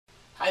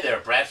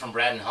from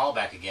Braden Hall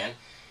back again.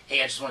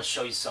 Hey, I just want to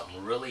show you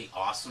something really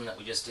awesome that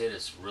we just did.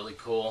 It's really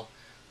cool.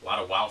 A lot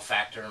of wow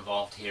factor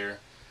involved here.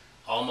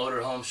 All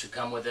motorhomes should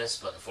come with this,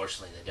 but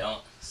unfortunately they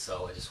don't.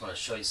 So I just want to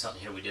show you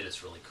something here we did.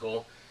 It's really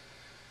cool.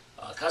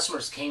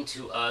 Customers came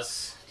to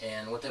us,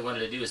 and what they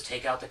wanted to do is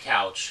take out the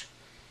couch.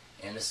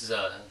 And this is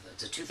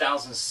it's a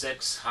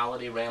 2006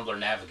 Holiday Rambler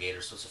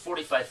Navigator. So it's a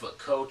 45-foot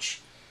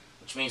coach,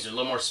 which means there's a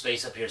little more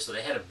space up here. So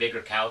they had a bigger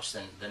couch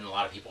than a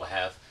lot of people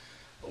have.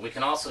 But we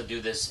can also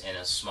do this in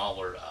a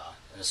smaller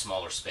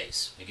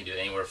space. We can do it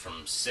anywhere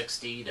from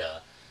 60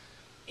 to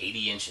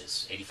 80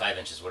 inches, 85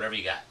 inches, whatever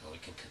you got. And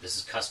this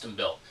is custom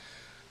built.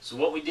 So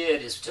what we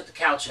did is we took the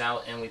couch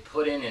out and we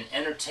put in an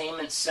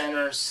entertainment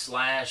center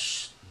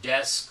slash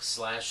desk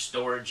slash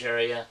storage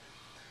area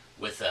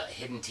with a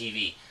hidden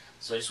TV.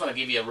 So I just want to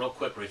give you a real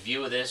quick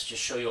review of this,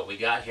 just show you what we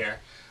got here.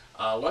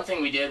 One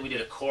thing we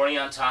did a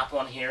Corian top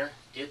on here.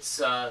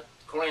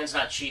 Corian's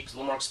not cheap, it's a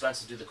little more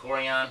expensive to do the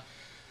Corian,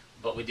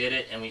 but we did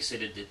it, and we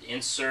said it did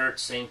insert,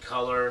 same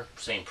color,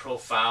 same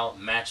profile,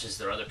 matches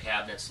their other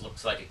cabinets,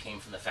 looks like it came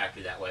from the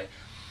factory that way.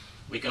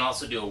 We can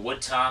also do a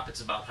wood top.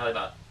 It's probably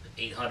about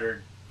 $800,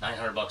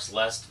 $900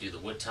 less to do the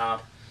wood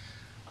top.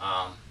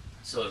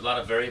 So there's a lot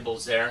of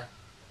variables there.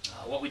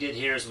 What we did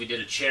here is we did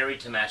a cherry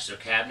to match their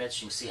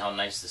cabinets. You can see how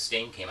nice the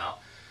stain came out.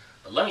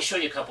 But let me show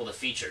you a couple of the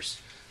features.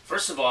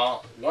 First of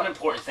all, one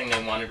important thing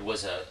they wanted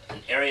was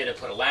an area to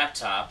put a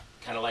laptop,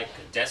 kind of like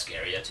a desk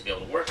area, to be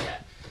able to work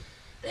at.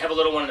 They have a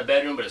little one in the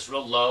bedroom, but it's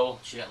real low.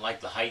 She didn't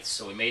like the height,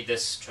 so we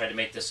tried to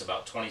make this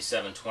about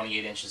 27,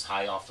 28 inches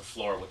high off the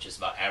floor, which is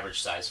about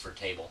average size for a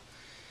table.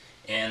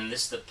 And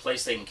this is the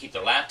place they can keep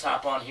their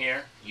laptop on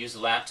here. Use the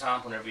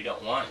laptop whenever you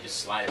don't want it. Just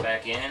slide it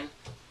back in,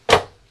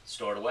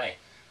 store it away.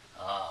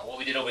 What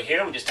we did over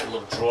here, we just did a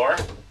little drawer.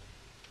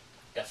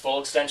 Got full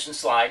extension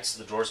slides,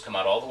 so the drawers come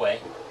out all the way.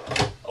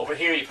 Over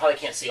here, you probably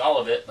can't see all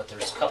of it, but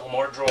there's a couple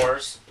more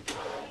drawers.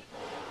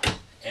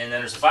 And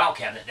then there's a file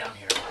cabinet down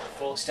here.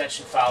 Full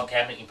extension file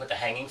cabinet. You can put the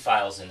hanging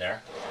files in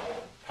there.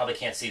 Probably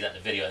can't see that in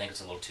the video. I think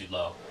it's a little too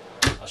low.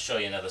 I'll show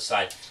you another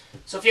side.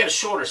 So if you had a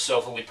shorter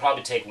sofa, we'd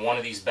probably take one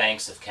of these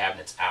banks of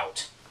cabinets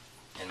out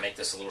and make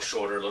this a little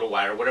shorter, a little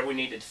wider, whatever we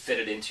needed to fit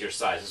it into your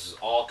size. This is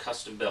all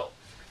custom built.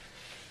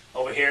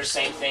 Over here,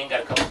 same thing.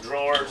 Got a couple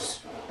drawers.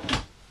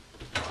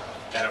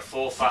 Got a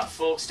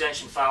full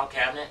extension file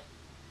cabinet.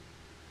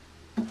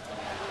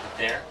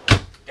 There.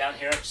 Down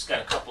here, just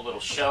got a couple little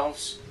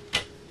shelves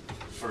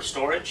for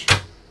storage.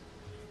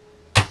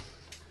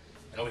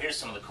 And over here's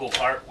some of the cool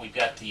part. We've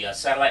got the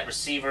satellite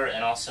receiver,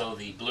 and also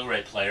the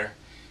Blu-ray player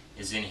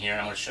is in here.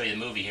 I'm going to show you the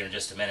movie here in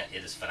just a minute.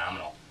 It is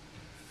phenomenal.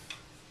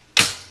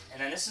 And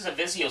then this is a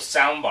Vizio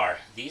soundbar.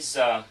 These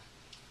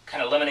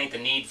kind of eliminate the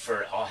need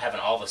for having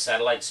all the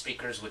satellite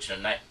speakers, which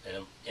in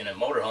a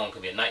motorhome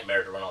can be a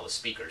nightmare to run all the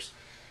speakers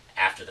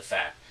after the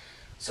fact.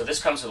 So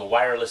this comes with a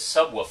wireless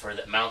subwoofer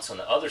that mounts on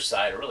the other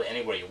side, or really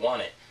anywhere you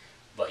want it,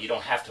 but you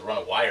don't have to run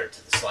a wire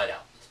to the slide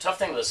out. The tough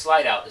thing with the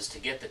slide out is to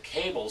get the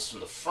cables from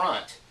the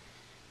front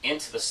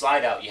into the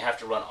slide out. You have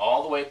to run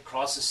all the way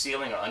across the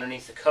ceiling or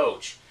underneath the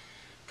coach,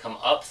 come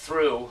up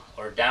through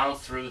or down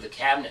through the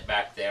cabinet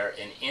back there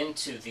and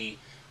into the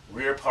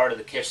rear part of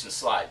the kitchen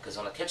slide, because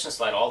on the kitchen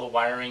slide, all the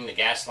wiring, the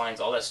gas lines,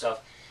 all that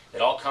stuff,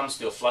 it all comes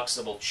through a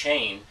flexible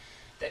chain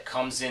that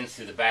comes in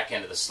through the back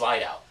end of the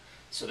slide out,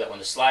 so that when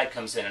the slide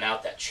comes in and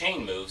out, that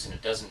chain moves and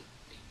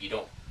you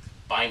don't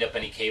bind up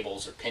any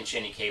cables or pinch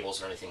any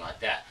cables or anything like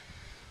that.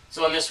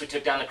 So in this, we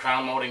took down the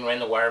crown molding, ran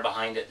the wire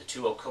behind it, the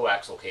two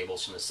coaxial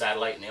cables from the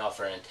satellite and the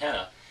off-air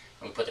antenna,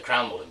 and we put the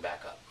crown molding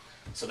back up.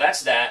 So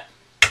that's that.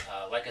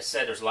 Like I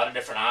said, there's a lot of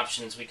different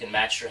options. We can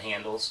match your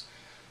handles.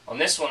 On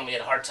this one, we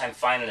had a hard time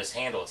finding this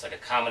handle. It's like a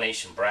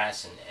combination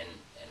brass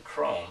and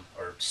chrome,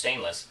 or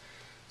stainless.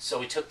 So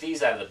we took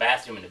these out of the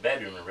bathroom and the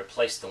bedroom and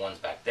replaced the ones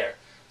back there.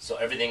 So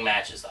everything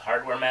matches. The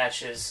hardware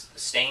matches, the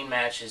stain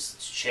matches,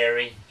 it's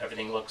cherry.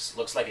 Everything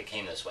looks like it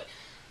came this way.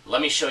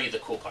 Let me show you the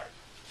cool part.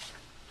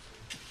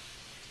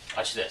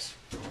 Watch this.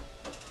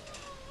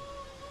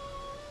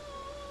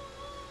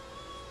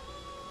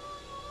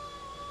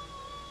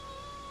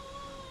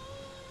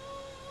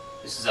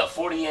 This is a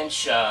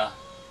 40-inch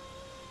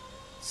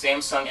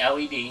Samsung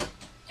LED,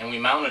 and we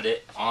mounted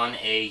it on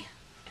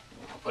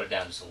I'll put it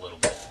down just a little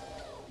bit.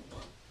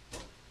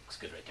 Looks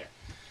good right there.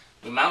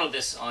 We mounted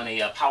this on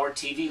a power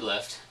TV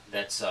lift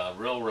that's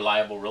real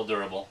reliable, real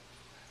durable,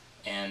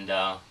 and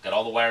got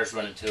all the wires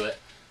running to it.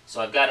 So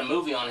I've got a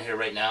movie on here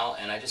right now,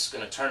 and I'm just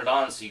going to turn it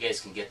on so you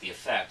guys can get the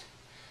effect.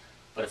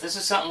 But if this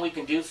is something we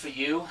can do for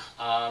you,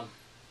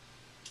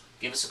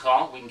 give us a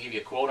call. We can give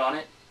you a quote on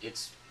it.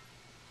 It's,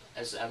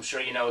 as I'm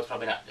sure you know,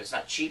 it's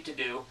not cheap to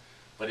do,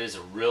 but it is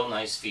a real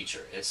nice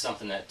feature. It's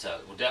something that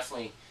will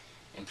definitely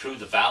improve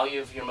the value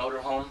of your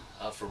motorhome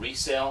for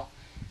resale,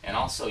 and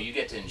also you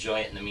get to enjoy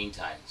it in the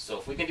meantime. So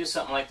if we can do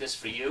something like this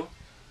for you,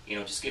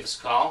 just give us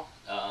a call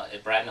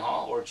at Braden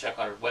Hall, or check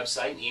out our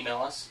website and email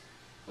us.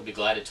 We'll be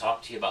glad to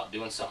talk to you about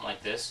doing something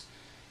like this.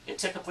 It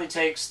typically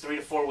takes 3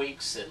 to 4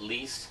 weeks at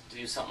least to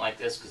do something like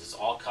this, because it's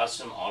all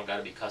custom, all got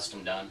to be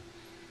custom done.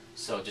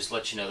 So just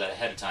let you know that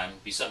ahead of time.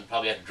 It'd be something you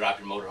probably have to drop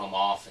your motorhome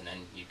off, and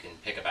then you can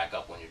pick it back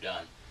up when you're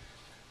done.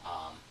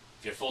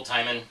 If you're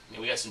full-timing,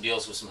 we got some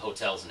deals with some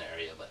hotels in the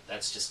area, but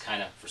that's just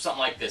kind of, for something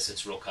like this,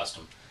 it's real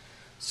custom.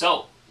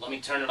 So let me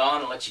turn it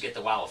on and let you get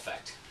the wow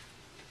effect.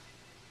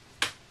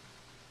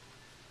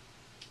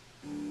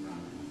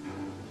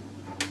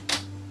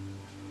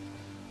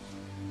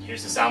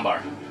 Here's the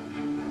soundbar.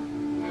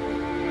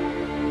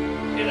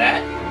 Hear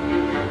that?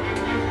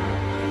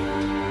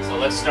 So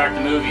let's start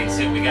the movie and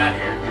see what we got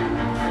here.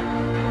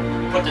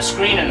 Put the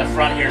screen in the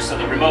front here so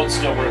the remote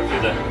still works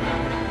through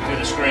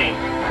the screen.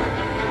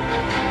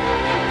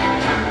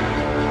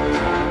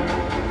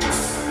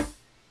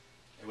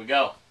 Here we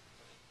go.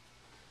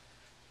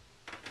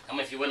 Tell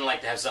me if you wouldn't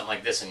like to have something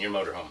like this in your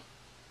motorhome.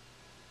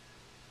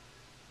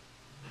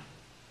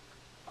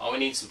 All we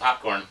need is some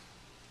popcorn.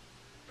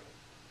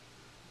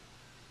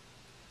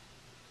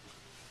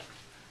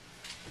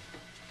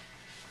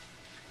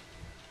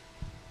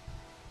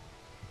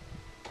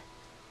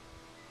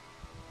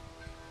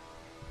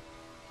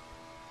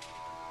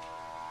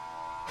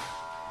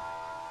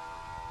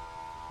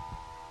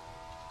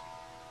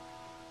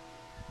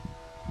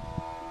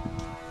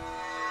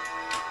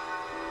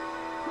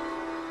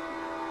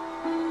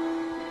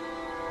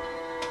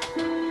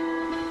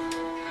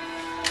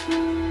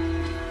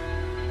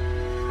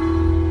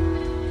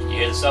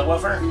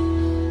 Subwoofer.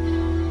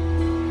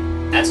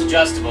 That's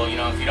adjustable, you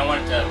know, if you don't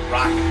want it to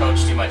rock the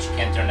coach too much, you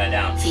can turn that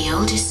down. The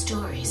oldest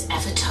stories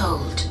ever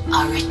told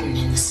are written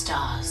in the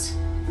stars.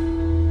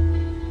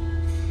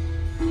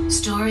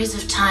 Stories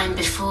of time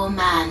before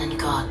man and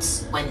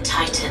gods, when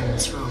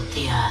Titans ruled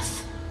the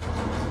earth.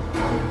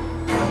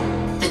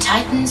 The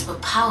Titans were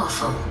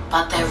powerful,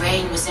 but their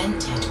reign was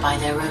ended by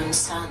their own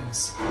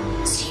sons,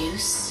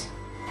 Zeus,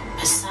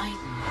 Poseidon,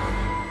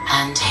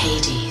 and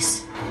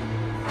Hades.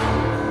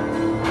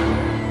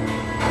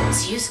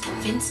 Zeus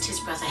convinced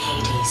his brother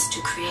Hades to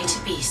create a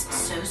beast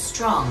so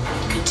strong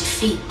it could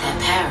defeat their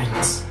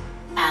parents.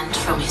 And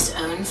from his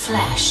own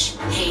flesh,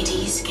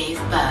 Hades gave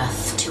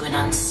birth to an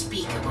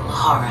unspeakable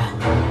horror.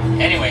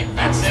 Anyway,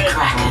 that's it. The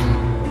Kraken.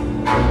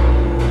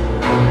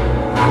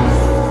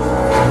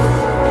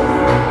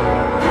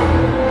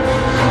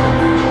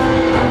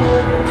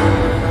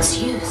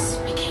 Zeus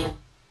became...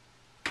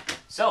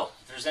 So,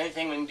 if there's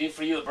anything we can do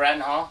for you at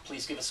Braden Hall,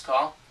 please give us a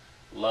call.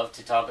 Love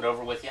to talk it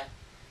over with you.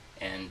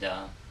 And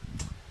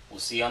we'll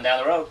see you on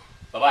down the road.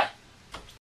 Bye-bye.